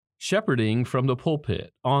shepherding from the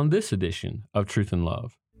pulpit on this edition of Truth and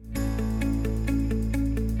Love.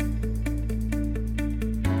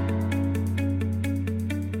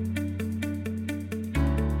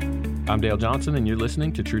 I'm Dale Johnson, and you're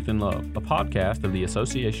listening to Truth and Love, a podcast of the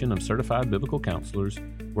Association of Certified Biblical Counselors,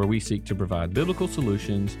 where we seek to provide biblical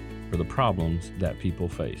solutions for the problems that people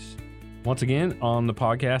face. Once again, on the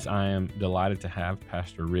podcast, I am delighted to have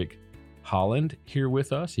Pastor Rick Holland here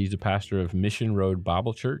with us. He's a pastor of Mission Road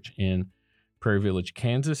Bible Church in Prairie Village,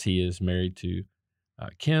 Kansas. He is married to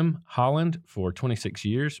Kim Holland for 26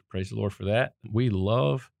 years. Praise the Lord for that.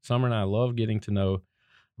 Summer and I love getting to know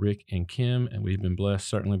Rick and Kim, and we've been blessed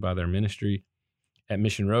certainly by their ministry at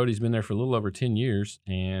Mission Road. He's been there for a little over 10 years,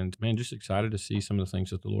 and man, just excited to see some of the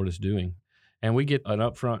things that the Lord is doing. And we get an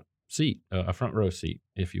upfront seat, a front row seat,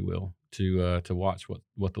 if you will, to watch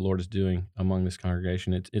what the Lord is doing among this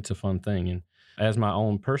congregation. It's a fun thing. And as my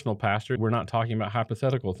own personal pastor, we're not talking about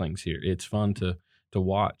hypothetical things here. It's fun to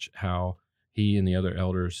watch how he and the other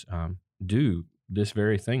elders do this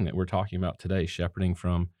very thing that we're talking about today, shepherding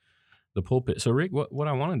from the pulpit. So Rick, what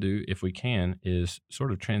I want to do, if we can, is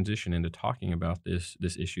sort of transition into talking about this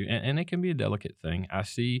issue, and it can be a delicate thing. I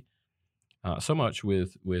see so much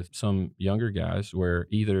with some younger guys where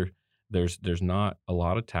either there's not a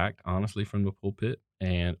lot of tact, honestly, from the pulpit,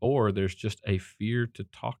 or there's just a fear to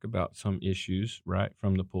talk about some issues right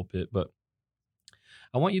from the pulpit. But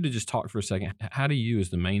I want you to just talk for a second. How do you, as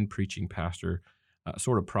the main preaching pastor,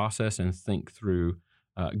 sort of process and think through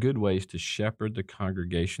good ways to shepherd the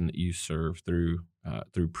congregation that you serve through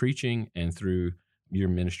preaching and through your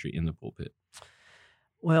ministry in the pulpit?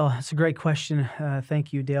 Well, it's a great question.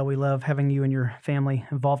 Thank you, Dale. We love having you and your family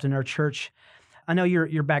involved in our church. I know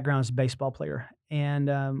your background is a baseball player, and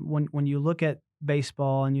when you look at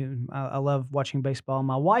baseball, and I love watching baseball.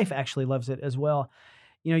 My wife actually loves it as well.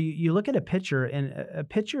 You know, you look at a pitcher, and a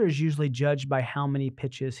pitcher is usually judged by how many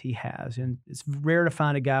pitches he has. And it's rare to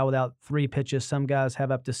find a guy without 3 pitches. Some guys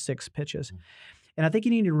have up to 6 pitches. Mm-hmm. And I think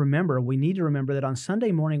we need to remember that on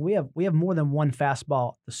Sunday morning, we have more than one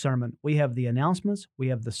fastball, the sermon. We have the announcements, we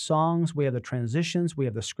have the songs, we have the transitions, we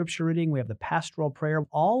have the scripture reading, we have the pastoral prayer.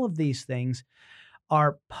 All of these things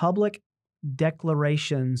are public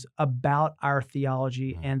declarations about our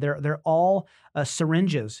theology, and they're all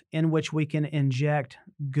syringes in which we can inject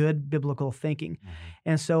good biblical thinking. Mm-hmm.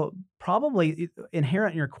 And so probably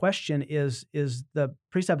inherent in your question is the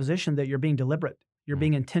presupposition that you're being deliberate, you're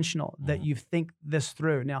being intentional, that you think this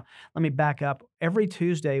through. Now, let me back up. Every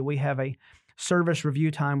Tuesday, we have a service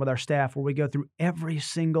review time with our staff where we go through every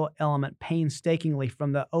single element painstakingly,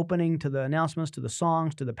 from the opening to the announcements, to the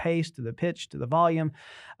songs, to the pace, to the pitch, to the volume,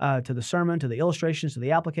 to the sermon, to the illustrations, to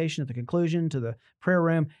the application, to the conclusion, to the prayer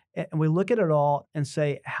room. And we look at it all and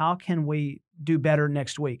say, how can we do better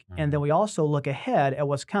next week? Mm-hmm. And then we also look ahead at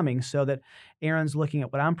what's coming, so that Aaron's looking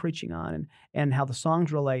at what I'm preaching on and how the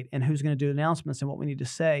songs relate and who's going to do announcements and what we need to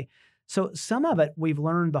say. So some of it we've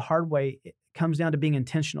learned the hard way. It comes down to being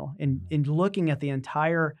intentional in looking at the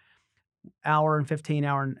entire hour and 15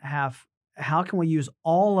 hour and a half. How can we use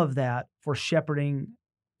all of that for shepherding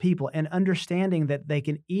people, and understanding that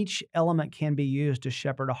each element can be used to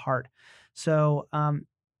shepherd a heart. So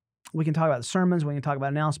we can talk about sermons, we can talk about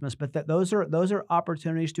announcements, but those are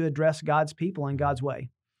opportunities to address God's people in God's way.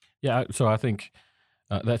 Yeah, so I think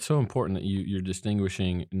that's so important that you're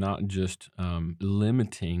distinguishing, not just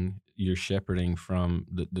limiting your shepherding from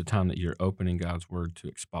the time that you're opening God's word to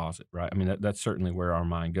exposit, right? I mean, that's certainly where our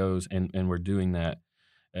mind goes, and we're doing that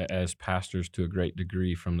as pastors to a great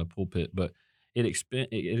degree from the pulpit, but it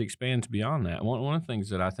expands beyond that. One of the things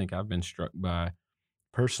that I think I've been struck by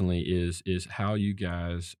personally is how you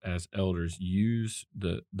guys as elders use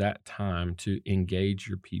that time to engage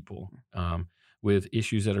your people with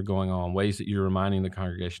issues that are going on, ways that you're reminding the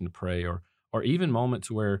congregation to pray, or even moments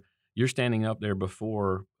where you're standing up there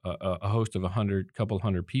before a host of couple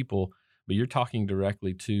hundred people, but you're talking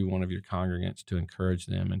directly to one of your congregants to encourage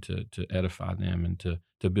them and to edify them and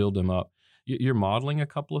to build them up. You're modeling a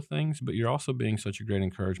couple of things, but you're also being such a great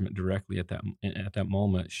encouragement directly at that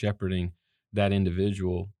moment, shepherding that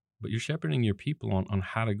individual, but you're shepherding your people on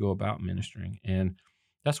how to go about ministering. And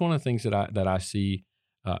that's one of the things that I see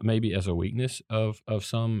maybe as a weakness of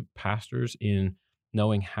some pastors, in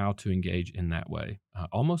knowing how to engage in that way,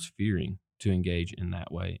 almost fearing to engage in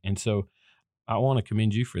that way. And so I want to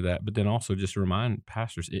commend you for that, but then also just remind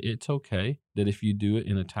pastors, it's okay that if you do it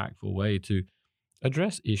in a tactful way, to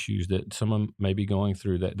address issues that someone may be going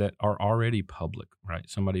through that are already public, right?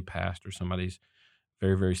 Somebody passed, or somebody's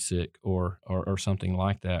very, very sick, or something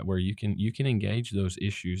like that, where you can engage those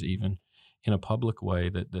issues even in a public way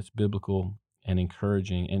that's biblical and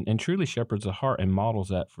encouraging and truly shepherds the heart and models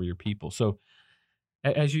that for your people. So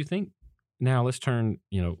as you think now, let's turn,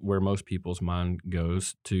 where most people's mind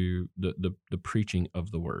goes to the preaching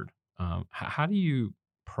of the word. How do you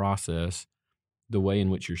process the way in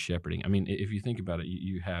which you're shepherding? I mean, if you think about it,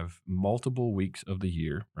 you have multiple weeks of the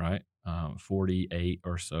year, right? 48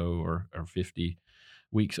 or so, or 50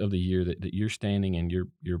 weeks of the year that you're standing and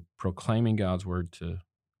you're proclaiming God's word to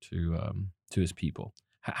His people.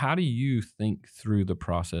 How do you think through the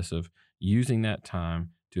process of using that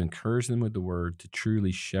time to encourage them with the word to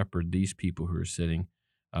truly shepherd these people who are sitting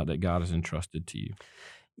that God has entrusted to you?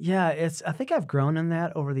 Yeah, I think I've grown in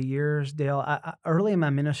that over the years, Dale. Early in my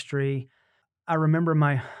ministry, I remember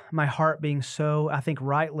my heart being so, I think,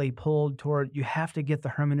 rightly pulled toward you have to get the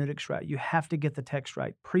hermeneutics right. You have to get the text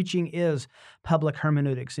right. Preaching is public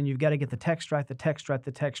hermeneutics, and you've got to get the text right, the text right,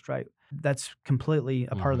 the text right. That's completely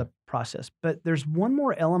a part of Hmm. the process. But there's one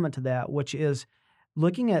more element to that, which is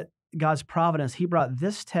looking at God's providence. He brought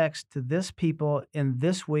this text to this people in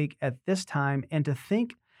this week at this time, and to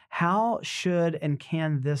think how should and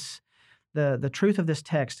can the truth of this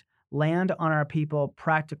text land on our people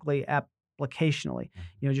practically, applicationally.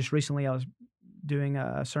 Just recently I was doing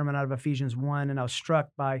a sermon out of Ephesians 1, and I was struck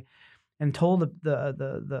by and told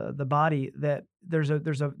the body that there's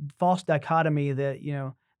a false dichotomy that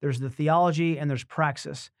there's the theology and there's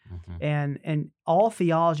praxis, Hmm. and all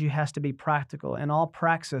theology has to be practical and all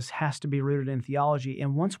praxis has to be rooted in theology.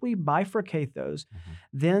 And once we bifurcate those, Hmm.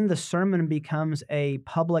 then the sermon becomes a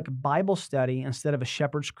public Bible study instead of a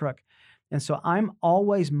shepherd's crook. And so I'm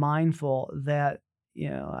always mindful that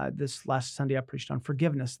this last Sunday I preached on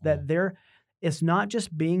forgiveness, that it's not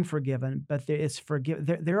just being forgiven, but it's forgive.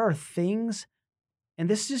 There are things, and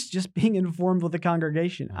this is just being informed with the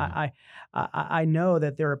congregation. Hmm. I know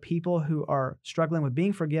that there are people who are struggling with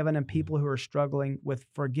being forgiven and Hmm. people who are struggling with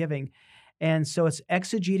forgiving. And so it's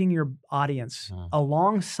exegeting your audience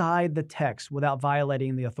alongside the text without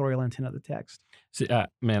violating the authorial intent of the text. See,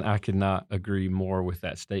 man, I could not agree more with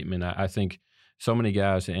that statement. I think so many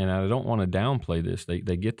guys, and I don't want to downplay this, they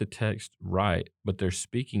get the text right, but they're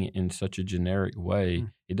speaking it in such a generic way,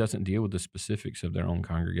 Mm. it doesn't deal with the specifics of their own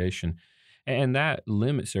congregation. And that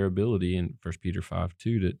limits their ability in 1 Peter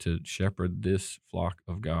 5:2 to shepherd this flock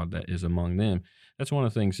of God that is among them. That's one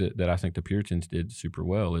of the things that I think the Puritans did super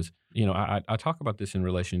well is, I talk about this in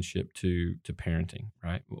relationship to parenting,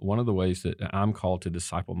 right? One of the ways that I'm called to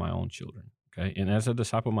disciple my own children. Okay. And as I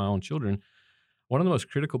disciple my own children, one of the most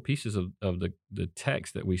critical pieces of the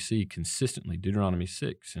text that we see consistently, Deuteronomy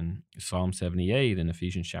 6 and Psalm 78 and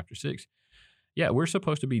Ephesians chapter 6. Yeah, we're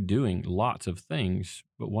supposed to be doing lots of things,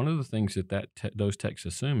 but one of the things those texts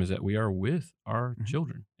assume is that we are with our Mhm.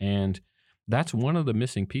 children. And that's one of the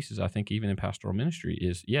missing pieces, I think, even in pastoral ministry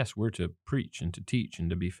is, yes, we're to preach and to teach and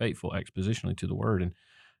to be faithful expositionally to the word. And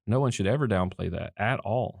no one should ever downplay that at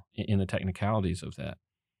all in the technicalities of that.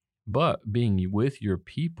 But being with your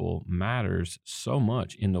people matters so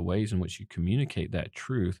much in the ways in which you communicate that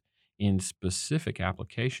truth in specific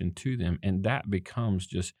application to them, and that becomes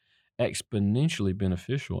just exponentially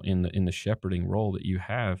beneficial in the shepherding role that you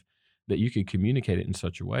have, that you can communicate it in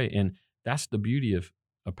such a way. And that's the beauty of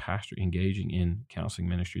a pastor engaging in counseling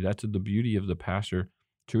ministry. That's the beauty of the pastor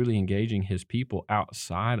truly engaging his people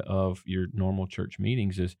outside of your normal church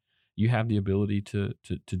meetings is you have the ability to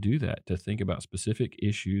do that, to think about specific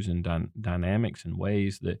issues and dynamics and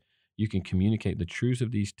ways that you can communicate the truths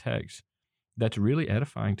of these texts that's really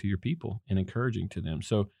edifying to your people and encouraging to them.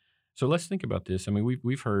 So let's think about this. I mean,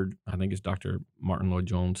 we've heard, I think it's Dr. Martin Lloyd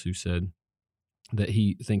Jones who said that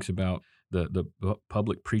he thinks about the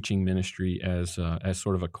public preaching ministry as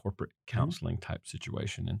sort of a corporate Mhm. counseling type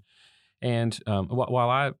situation. And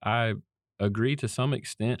while I agree to some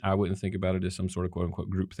extent, I wouldn't think about it as some sort of quote unquote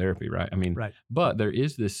group therapy, right? I mean, Right. but there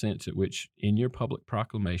is this sense at which in your public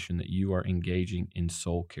proclamation that you are engaging in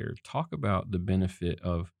soul care. Talk about the benefit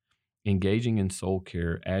of engaging in soul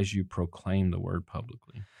care as you proclaim the word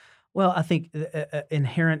publicly. Well, I think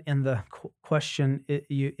inherent in the question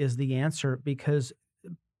is the answer, because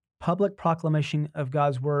public proclamation of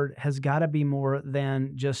God's word has got to be more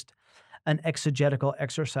than just an exegetical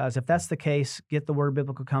exercise. If that's the case, get the Word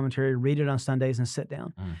Biblical Commentary, read it on Sundays, and sit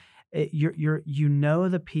down. Mm. You know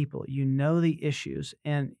the people, you know the issues,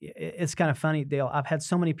 and it's kind of funny, Dale. I've had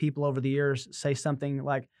so many people over the years say something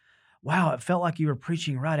like, "Wow, it felt like you were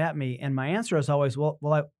preaching right at me," and my answer is always,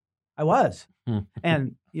 "Well, I was," Mm.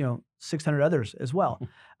 and 600 others as well.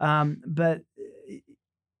 But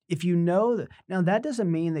if you know that, now that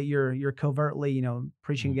doesn't mean that you're covertly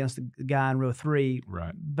preaching Mm. against the guy in row 3,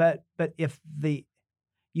 Right. but if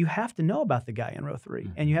you have to know about the guy in row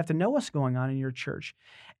 3, and you have to know what's going on in your church.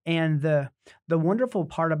 And the wonderful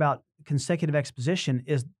part about consecutive exposition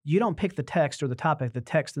is you don't pick the text or the topic. The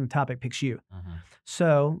text and the topic picks you.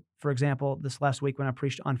 So, for example, this last week when I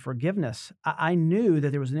preached on forgiveness, I knew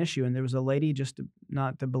that there was an issue, and there was a lady,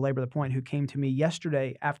 not to belabor the point, who came to me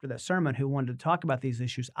yesterday after that sermon who wanted to talk about these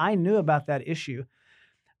issues. I knew about that issue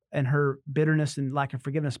and her bitterness and lack of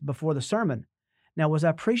forgiveness before the sermon. Now, was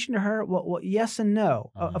I preaching to her? Well, yes and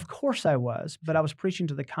no. Of course I was, but I was preaching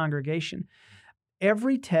to the congregation.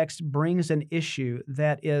 Every text brings an issue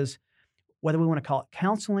that is, whether we want to call it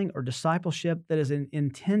counseling or discipleship, that is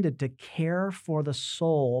intended to care for the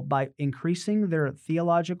soul by increasing their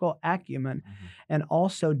theological acumen and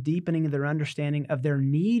also deepening their understanding of their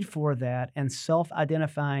need for that and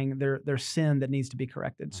self-identifying their sin that needs to be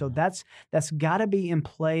corrected. So that's got to be in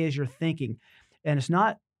play as you're thinking. And it's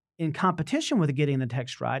not in competition with getting the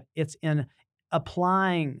text right. It's in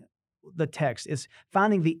applying the text. It's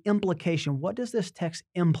finding the implication. What does this text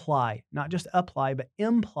imply? Not just apply, but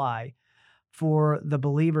imply for the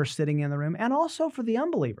believer sitting in the room and also for the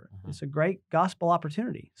unbeliever. It's a great gospel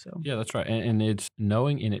opportunity. So yeah, that's right. And it's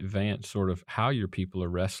knowing in advance sort of how your people are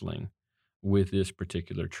wrestling with this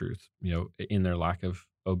particular truth, in their lack of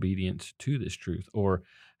obedience to this truth, or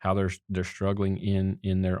how they're struggling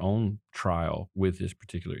in their own trial with this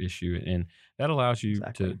particular issue. And that allows you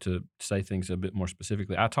to say things a bit more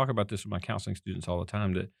specifically. I talk about this with my counseling students all the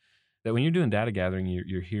time, that when you're doing data gathering,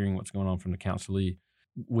 you're hearing what's going on from the counselee.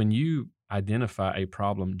 When you identify a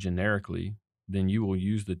problem generically, then you will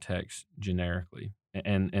use the text generically,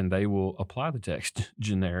 and they will apply the text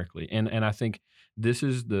generically. And I think this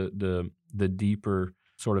is the deeper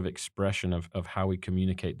sort of expression of how we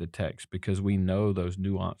communicate the text, because we know those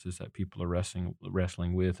nuances that people are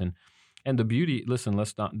wrestling with. And the beauty, listen,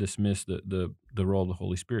 let's not dismiss the role of the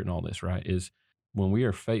Holy Spirit in all this, right? Is when we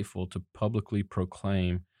are faithful to publicly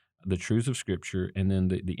proclaim the truths of Scripture and then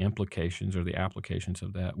the implications or the applications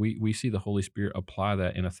of that, we see the Holy Spirit apply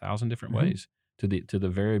that in 1,000 different ways to the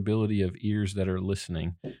variability of ears that are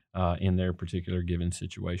listening in their particular given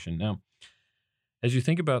situation. Now, as you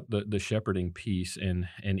think about the shepherding piece and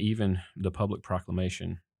even the public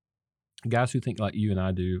proclamation, guys who think like you and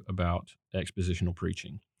I do about expositional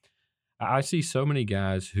preaching, I see so many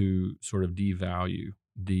guys who sort of devalue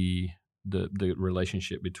the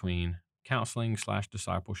relationship between counseling /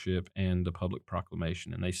 discipleship and the public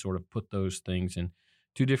proclamation. And they sort of put those things in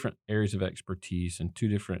two different areas of expertise and two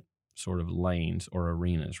different sort of lanes or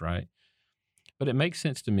arenas, right? But it makes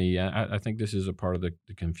sense to me. I think this is a part of the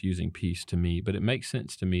confusing piece to me, but it makes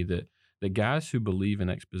sense to me that the guys who believe in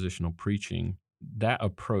expositional preaching, that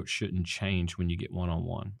approach shouldn't change when you get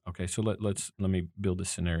one-on-one. Okay, so let me build this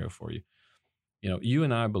scenario for you. You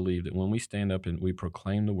and I believe that when we stand up and we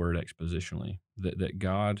proclaim the word expositionally, that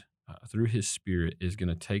God, through his Spirit, is going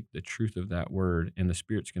to take the truth of that word, and the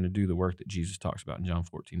Spirit's going to do the work that Jesus talks about in John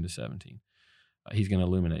 14-17. He's going to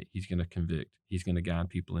illuminate. He's going to convict. He's going to guide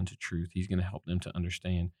people into truth. He's going to help them to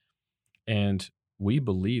understand. And we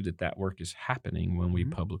believe that work is happening when we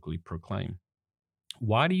publicly proclaim.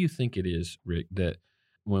 Why do you think it is, Rick, that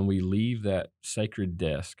when we leave that sacred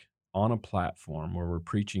desk on a platform where we're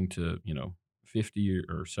preaching to, 50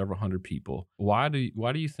 or several hundred people, why do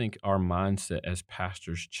you think our mindset as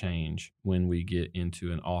pastors change when we get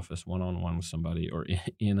into an office one-on-one with somebody, or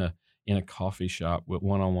in a coffee shop with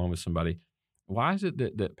one-on-one with somebody? Why is it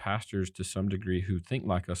that pastors, to some degree, who think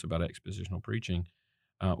like us about expositional preaching,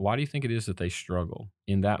 why do you think it is that they struggle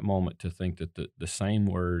in that moment to think that the same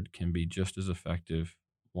word can be just as effective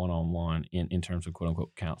one-on-one in terms of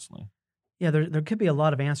quote-unquote counseling? Yeah, there could be a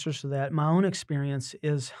lot of answers to that. My own experience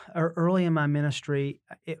is early in my ministry,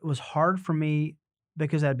 it was hard for me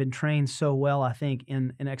because I'd been trained so well, I think,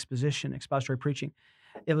 in expository preaching.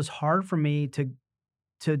 It was hard for me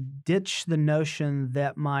to ditch the notion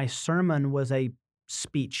that my sermon was a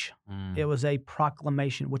speech. It was a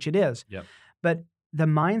proclamation, which it is. Yep. But the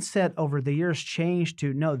mindset over the years changed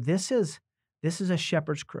to, no, this is a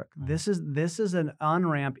shepherd's crook. This is an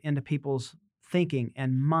on-ramp into people's thinking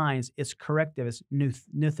and minds. It's corrective. It's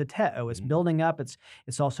nutheteo. It's building up.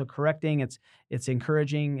 It's also correcting. It's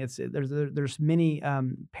encouraging. There's many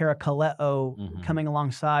parakaleo coming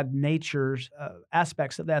alongside nature's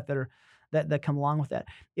aspects of that come along with that.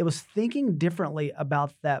 It was thinking differently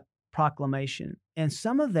about that proclamation, and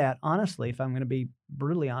some of that, honestly, if I'm going to be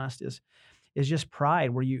brutally honest, is just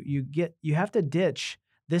pride, where you have to ditch.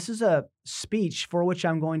 This is a speech for which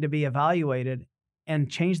I'm going to be evaluated, and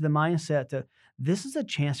change the mindset to, this is a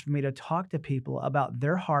chance for me to talk to people about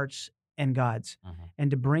their hearts and God's, and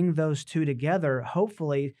to bring those two together,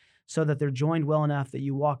 hopefully, so that they're joined well enough that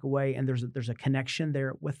you walk away and there's a connection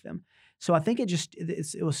there with them. So I think it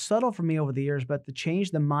was subtle for me over the years, but to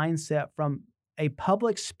change the mindset from a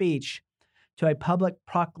public speech to a public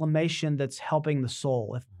proclamation that's helping the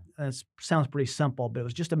soul. It sounds pretty simple, but it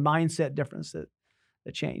was just a mindset difference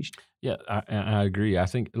that changed. Yeah, I agree. I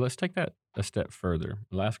think let's take that a step further.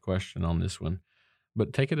 Last question on this one,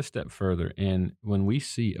 but take it a step further. And when we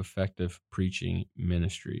see effective preaching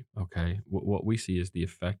ministry, okay, what we see is the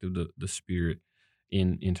effect of the Spirit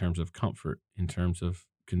in terms of comfort, in terms of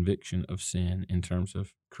conviction of sin, in terms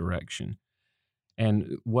of correction.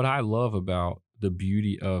 And what I love about the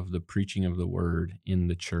beauty of the preaching of the word in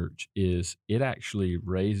the church is it actually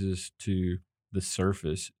raises to the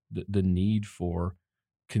surface the need for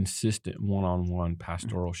consistent one-on-one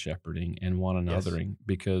pastoral shepherding and one Yes. anothering,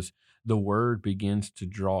 because the word begins to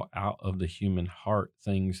draw out of the human heart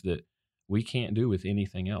things that we can't do with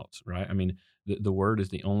anything else, right? I mean, the word is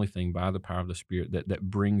the only thing by the power of the Spirit that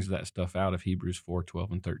brings that stuff out. If Hebrews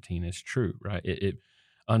 4:12 and 13 is true, right? It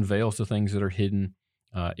unveils the things that are hidden.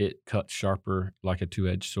 It cuts sharper like a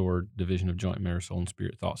two-edged sword, division of joint, marrow, soul, and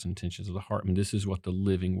spirit, thoughts and intentions of the heart. I mean, this is what the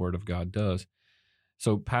living word of God does.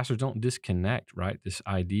 So pastors, don't disconnect, right, this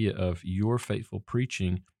idea of your faithful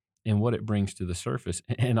preaching and what it brings to the surface.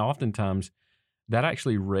 And oftentimes that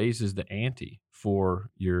actually raises the ante for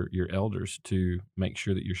your elders to make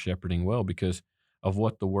sure that you're shepherding well, because of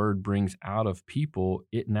what the word brings out of people.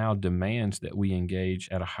 It now demands that we engage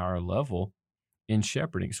at a higher level in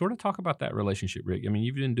shepherding. Sort of talk about that relationship, Rick. I mean,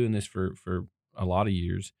 you've been doing this for a lot of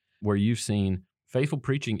years, where you've seen faithful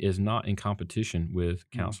preaching is not in competition with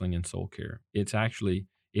counseling and soul care. It's actually,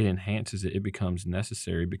 it enhances it. It becomes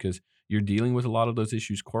necessary because you're dealing with a lot of those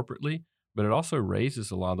issues corporately, but it also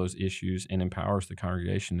raises a lot of those issues and empowers the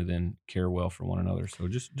congregation to then care well for one another. So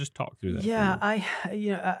just talk through that. Yeah,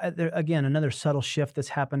 again, another subtle shift that's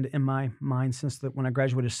happened in my mind since when I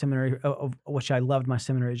graduated seminary, of which I loved my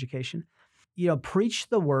seminary education. Preach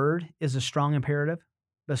the word is a strong imperative,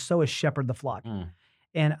 but so is shepherd the flock.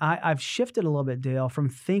 And I've shifted a little bit, Dale, from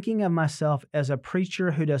thinking of myself as a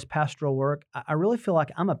preacher who does pastoral work. I really feel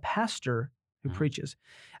like I'm a pastor who preaches.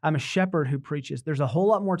 I'm a shepherd who preaches. There's a whole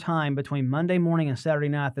lot more time between Monday morning and Saturday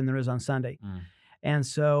night than there is on Sunday. And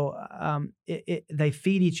so they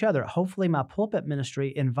feed each other. Hopefully my pulpit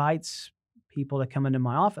ministry invites people to come into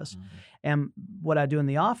my office. And what I do in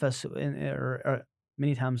the office, or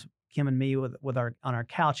many times Kim and me on our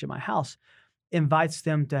couch at my house, invites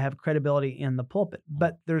them to have credibility in the pulpit.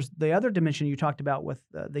 But there's the other dimension you talked about with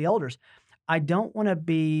the elders. I don't want to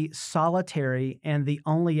be solitary and the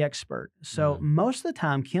only expert. So most of the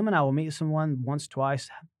time, Kim and I will meet someone once, twice,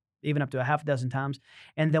 even up to a half a dozen times,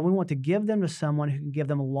 and then we want to give them to someone who can give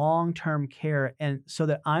them long-term care, and so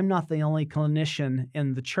that I'm not the only clinician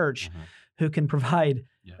in the church who can provide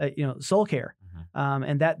soul care.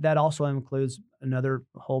 And that also includes another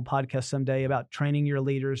whole podcast someday about training your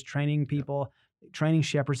leaders, training people, training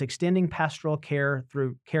shepherds, extending pastoral care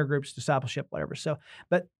through care groups, discipleship, whatever. So,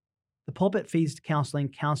 but the pulpit feeds to counseling.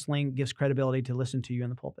 Counseling gives credibility to listen to you in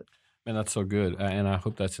the pulpit. Man, that's so good. And I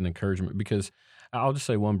hope that's an encouragement, because I'll just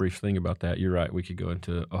say one brief thing about that. You're right. We could go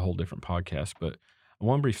into a whole different podcast, but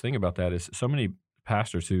one brief thing about that is so many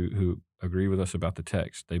pastors who agree with us about the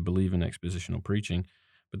text, they believe in expositional preaching,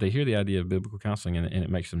 but they hear the idea of biblical counseling and it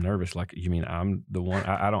makes them nervous. Like, you mean I'm the one,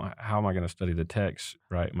 I don't, how am I going to study the text,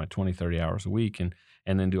 right? My 20, 30 hours a week and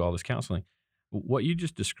then do all this counseling. What you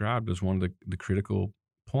just described was one of the critical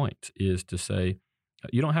points, is to say,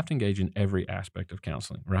 you don't have to engage in every aspect of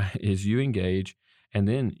counseling, right? Is you engage, and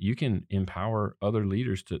then you can empower other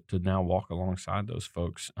leaders to now walk alongside those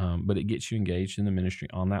folks. But it gets you engaged in the ministry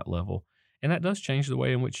on that level. And that does change the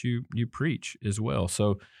way in which you preach as well.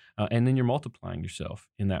 So, and then you're multiplying yourself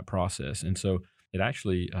in that process. And so it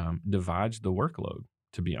actually divides the workload,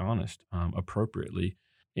 to be honest, appropriately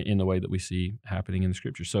in the way that we see happening in the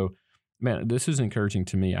scripture. So, man, this is encouraging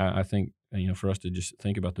to me. I think, for us to just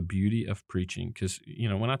think about the beauty of preaching, because,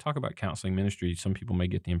 when I talk about counseling ministry, some people may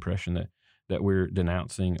get the impression that we're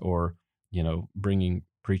denouncing or,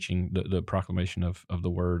 preaching the proclamation of the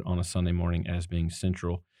word on a Sunday morning as being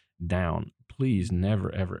central down. Please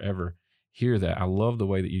never, ever, ever hear that. I love the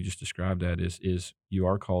way that you just described that is you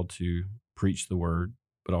are called to preach the word,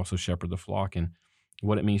 but also shepherd the flock, and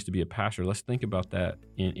what it means to be a pastor. Let's think about that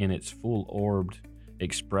in its full orbed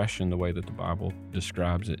expression, the way that the Bible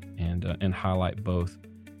describes it, and highlight both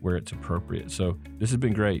where it's appropriate. So this has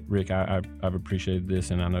been great, Rick. I've appreciated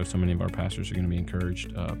this, and I know so many of our pastors are going to be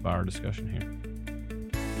encouraged by our discussion here.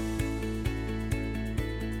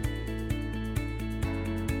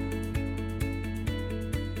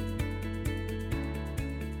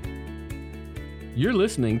 You're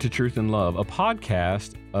listening to Truth in Love, a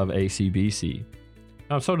podcast of ACBC.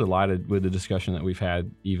 I'm so delighted with the discussion that we've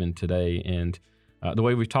had even today, and the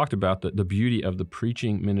way we've talked about the beauty of the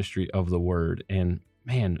preaching ministry of the Word. And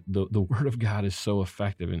man, the Word of God is so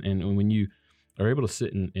effective. And when you are able to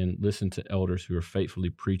sit and listen to elders who are faithfully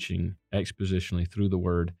preaching expositionally through the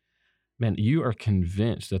Word, man, you are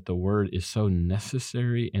convinced that the Word is so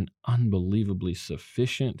necessary and unbelievably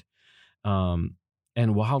sufficient.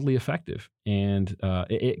 And wildly effective. And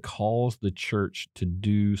it calls the church to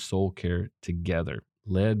do soul care together,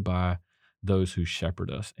 led by those who shepherd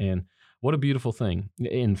us. And what a beautiful thing.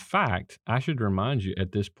 In fact, I should remind you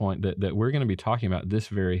at this point that we're going to be talking about this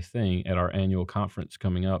very thing at our annual conference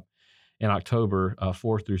coming up in October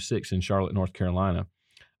 4 through 6 in Charlotte, North Carolina.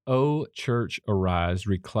 Oh, Church Arise,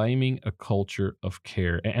 Reclaiming a Culture of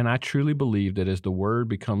Care. And I truly believe that as the Word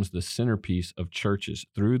becomes the centerpiece of churches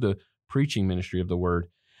through the preaching ministry of the Word,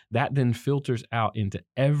 that then filters out into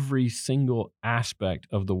every single aspect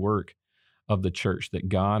of the work of the church that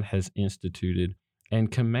God has instituted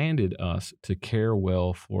and commanded us to care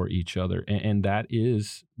well for each other. And that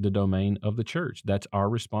is the domain of the church. That's our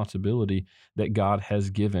responsibility that God has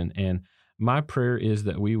given. And my prayer is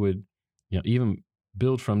that we would, even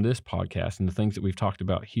build from this podcast and the things that we've talked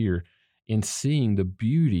about here in seeing the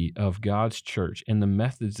beauty of God's church and the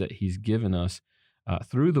methods that He's given us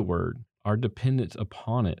through the Word, our dependence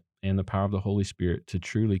upon it, and the power of the Holy Spirit to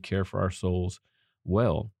truly care for our souls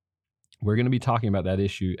well. We're going to be talking about that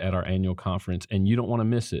issue at our annual conference, and you don't want to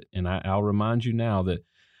miss it. And I'll remind you now that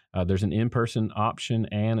there's an in-person option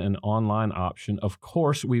and an online option. Of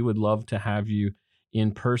course, we would love to have you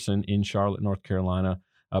in person in Charlotte, North Carolina,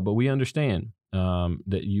 but we understand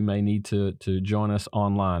that you may need to join us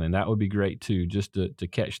online, and that would be great too, just to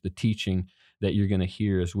catch the teaching that you're going to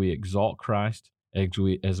hear as we exalt Christ,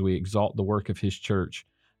 as we exalt the work of His church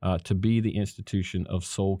to be the institution of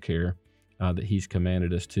soul care that He's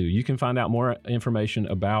commanded us to. You can find out more information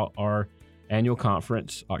about our annual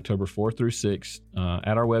conference, October 4 through 6,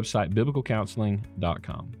 at our website,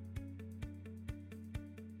 biblicalcounseling.com.